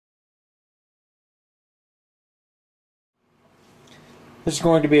This is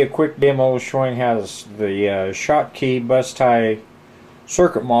going to be a quick demo showing how the Schottky Bus-Tie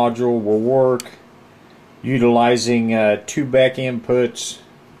Circuit Module will work utilizing two back inputs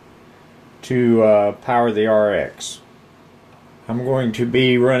to power the RX. I'm going to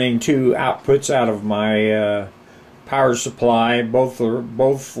be running two outputs out of my power supply. Both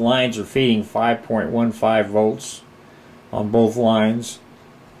lines are feeding 5.15 volts on both lines,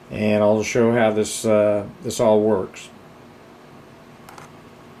 and I'll show how this all works.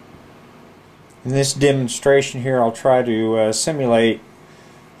 In this demonstration here, I'll try to simulate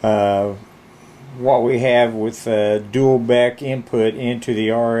what we have with dual back input into the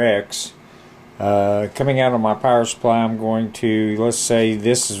RX. Coming out of my power supply, I'm going to, let's say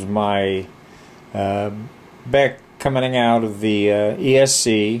this is my back coming out of the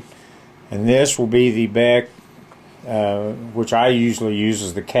ESC, and this will be the back which I usually use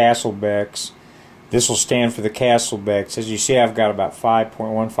as the castle backs. This will stand for the castle backs. As you see, I've got about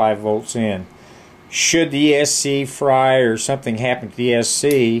 5.15 volts in. Should the ESC fry or something happen to the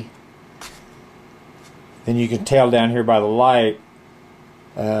ESC, then you can tell down here by the light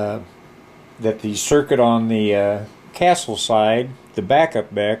that the circuit on the castle side, the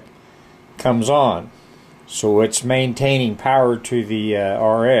backup back, comes on. So it's maintaining power to the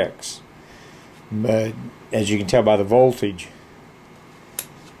RX. But as you can tell by the voltage.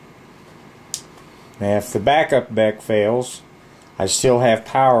 Now if the backup back fails, I still have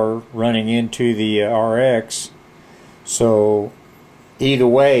power running into the RX, so either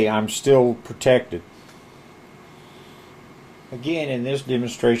way I'm still protected. Again, in this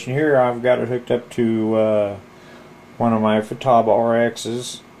demonstration here, I've got it hooked up to one of my Futaba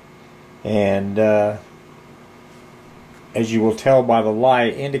RXs, and as you will tell by the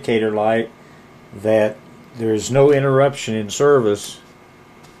light, indicator light, that there's no interruption in service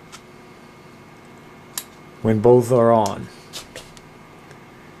when both are on,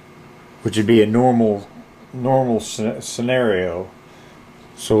 which would be a normal scenario.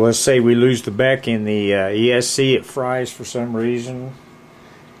 So let's say we lose the back in the ESC, it fries for some reason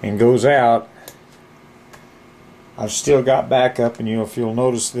and goes out. I've still got backup, and if you'll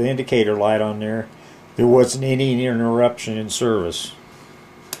notice the indicator light on there, there wasn't any interruption in service.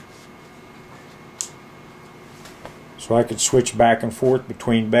 So I could switch back and forth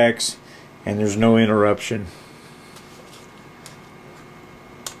between backs and there's no interruption.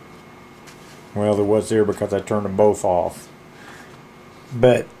 Well, there was there because I turned them both off.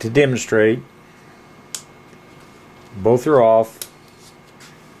 But to demonstrate, both are off.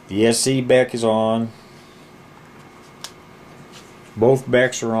 The SC back is on. Both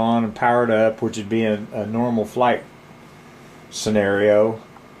backs are on and powered up, which would be a normal flight scenario.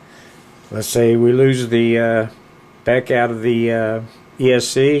 Let's say we lose the back out of the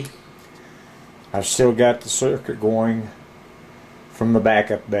ESC. I've still got the circuit going from the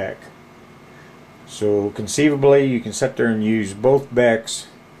backup back. So conceivably you can sit there and use both backs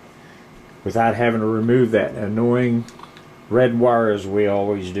without having to remove that annoying red wire as we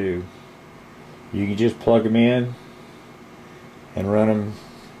always do. You can just plug them in and run them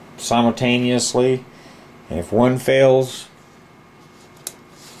simultaneously, and if one fails,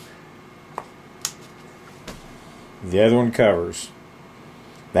 the other one covers.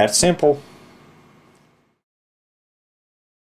 That's simple.